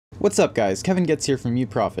What's up guys, Kevin Goetz here from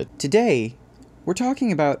uProfit. Today, we're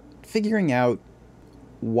talking about figuring out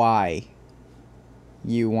why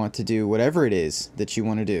you want to do whatever it is that you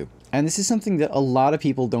want to do. And this is something that a lot of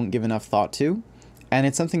people don't give enough thought to, and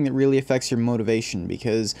it's something that really affects your motivation,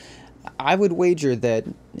 because I would wager that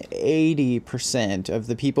 80% of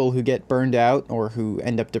the people who get burned out or who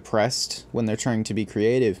end up depressed when they're trying to be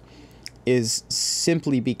creative is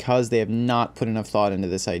simply because they have not put enough thought into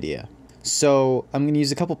this idea. So I'm going to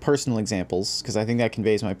use a couple personal examples because I think that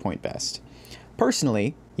conveys my point best.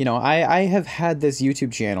 Personally, I have had this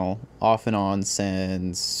YouTube channel off and on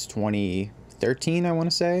since 2013, I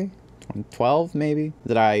want to say. 2012 maybe,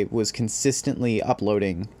 that I was consistently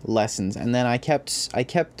uploading lessons, and then I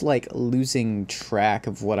kept like losing track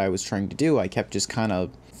of what I was trying to do. I kept just kind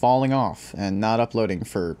of falling off and not uploading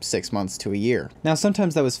for 6 months to a year. Now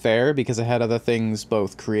sometimes that was fair because I had other things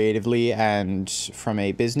both creatively and from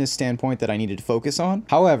a business standpoint that I needed to focus on.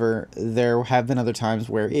 However, there have been other times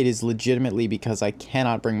where it is legitimately because I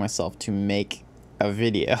cannot bring myself to make a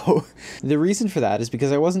video. The reason for that is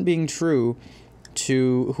because I wasn't being true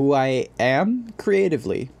to who I am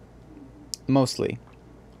creatively, mostly.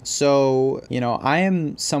 So, I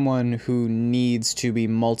am someone who needs to be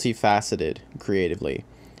multifaceted creatively.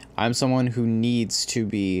 I'm someone who needs to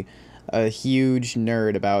be a huge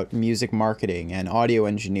nerd about music marketing and audio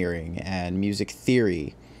engineering and music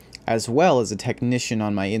theory, as well as a technician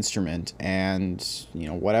on my instrument and,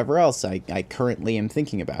 whatever else I currently am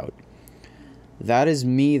thinking about. That is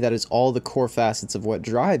me. That is all the core facets of what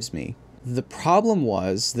drives me. The problem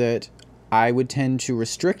was that I would tend to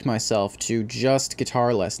restrict myself to just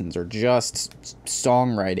guitar lessons or just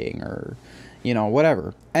songwriting or,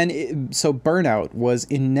 whatever. And so burnout was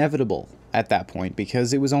inevitable at that point,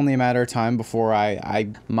 because it was only a matter of time before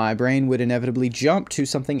my brain would inevitably jump to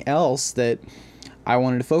something else that I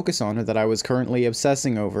wanted to focus on or that I was currently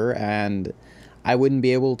obsessing over, and I wouldn't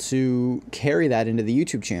be able to carry that into the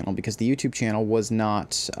YouTube channel because the YouTube channel was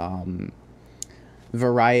not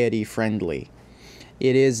variety friendly.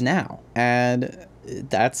 It is now, and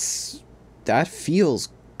that feels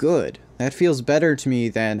good. That feels better to me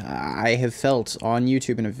than I have felt on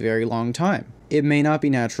YouTube in a very long time. It may not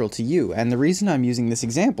be natural to you, and the reason I'm using this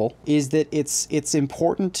example is that it's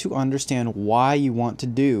important to understand why you want to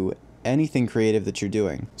do anything creative that you're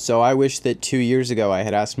doing. So I wish that 2 years ago I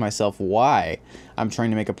had asked myself why I'm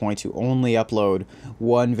trying to make a point to only upload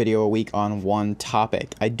one video a week on one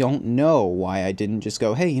topic. I don't know why I didn't just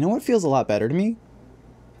go, hey, you know what feels a lot better to me?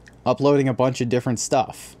 Uploading a bunch of different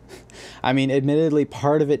stuff. I mean, admittedly,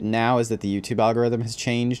 part of it now is that the YouTube algorithm has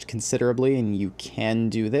changed considerably and you can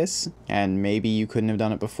do this, and maybe you couldn't have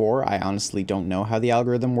done it before. I honestly don't know how the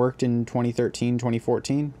algorithm worked in 2013,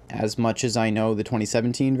 2014, as much as I know the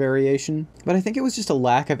 2017 variation. But I think it was just a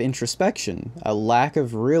lack of introspection, a lack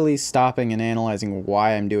of really stopping and analyzing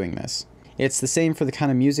why I'm doing this. It's the same for the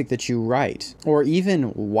kind of music that you write, or even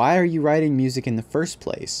why are you writing music in the first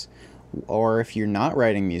place? Or if you're not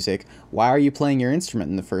writing music, why are you playing your instrument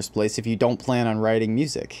in the first place if you don't plan on writing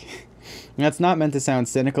music? And that's not meant to sound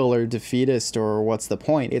cynical or defeatist or what's the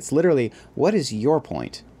point. It's literally, what is your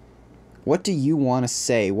point? What do you want to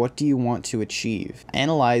say? What do you want to achieve?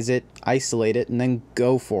 Analyze it, isolate it, and then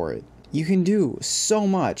go for it. You can do so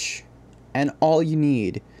much, and all you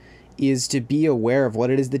need is to be aware of what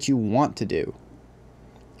it is that you want to do.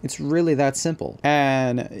 It's really that simple.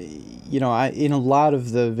 And, in a lot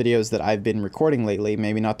of the videos that I've been recording lately,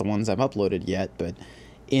 maybe not the ones I've uploaded yet, but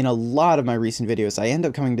in a lot of my recent videos, I end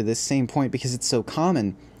up coming to this same point because it's so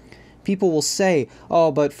common. People will say,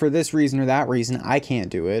 oh, but for this reason or that reason, I can't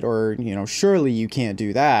do it, or, surely you can't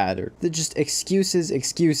do that, or they're just excuses,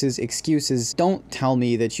 excuses, excuses. Don't tell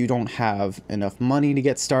me that you don't have enough money to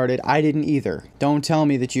get started. I didn't either. Don't tell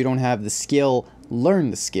me that you don't have the skill.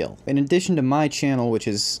 Learn the skill. In addition to my channel, which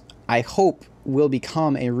is, I hope, will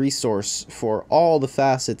become a resource for all the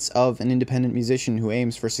facets of an independent musician who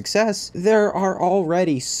aims for success, there are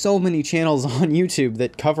already so many channels on YouTube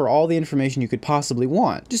that cover all the information you could possibly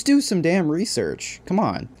want. Just do some damn research. Come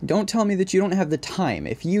on. Don't tell me that you don't have the time.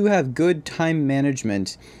 If you have good time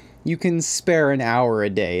management, you can spare an hour a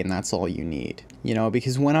day and that's all you need.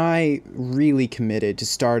 Because when I really committed to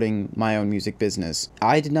starting my own music business,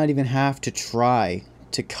 I did not even have to try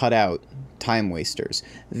to cut out time wasters.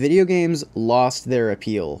 Video games lost their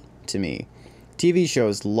appeal to me. TV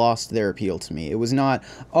shows lost their appeal to me. It was not,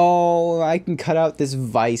 oh, I can cut out this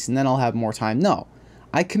vice and then I'll have more time. No.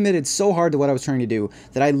 I committed so hard to what I was trying to do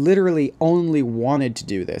that I literally only wanted to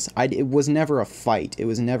do this. It was never a fight. It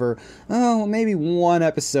was never, oh, maybe one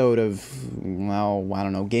episode of, well, I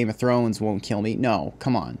don't know, Game of Thrones won't kill me. No,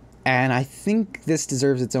 come on. And I think this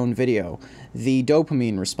deserves its own video. The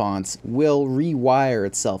dopamine response will rewire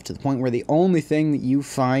itself to the point where the only thing that you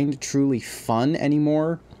find truly fun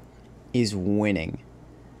anymore is winning.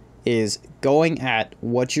 Is going at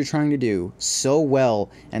what you're trying to do so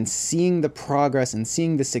well and seeing the progress and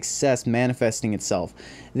seeing the success manifesting itself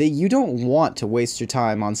that you don't want to waste your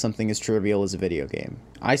time on something as trivial as a video game.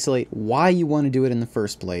 Isolate why you want to do it in the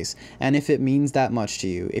first place, and if it means that much to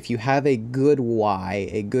you, if you have a good why,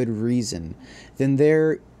 a good reason, then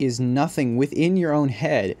there is nothing within your own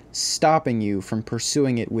head stopping you from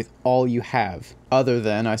pursuing it with all you have, other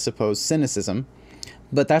than, I suppose, cynicism.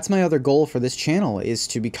 But that's my other goal for this channel, is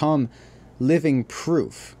to become living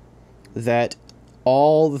proof that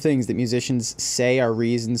all the things that musicians say are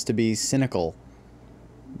reasons to be cynical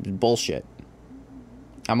is bullshit.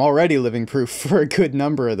 I'm already living proof for a good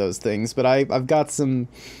number of those things, but I've got some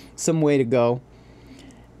way to go,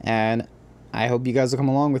 and I hope you guys will come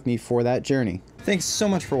along with me for that journey. Thanks so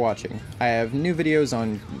much for watching. I have new videos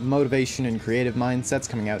on motivation and creative mindsets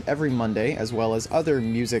coming out every Monday, as well as other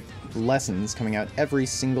music lessons coming out every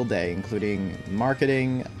single day, including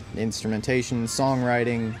marketing, instrumentation,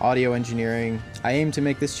 songwriting, audio engineering. I aim to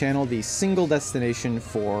make this channel the single destination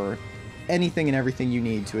for anything and everything you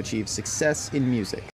need to achieve success in music.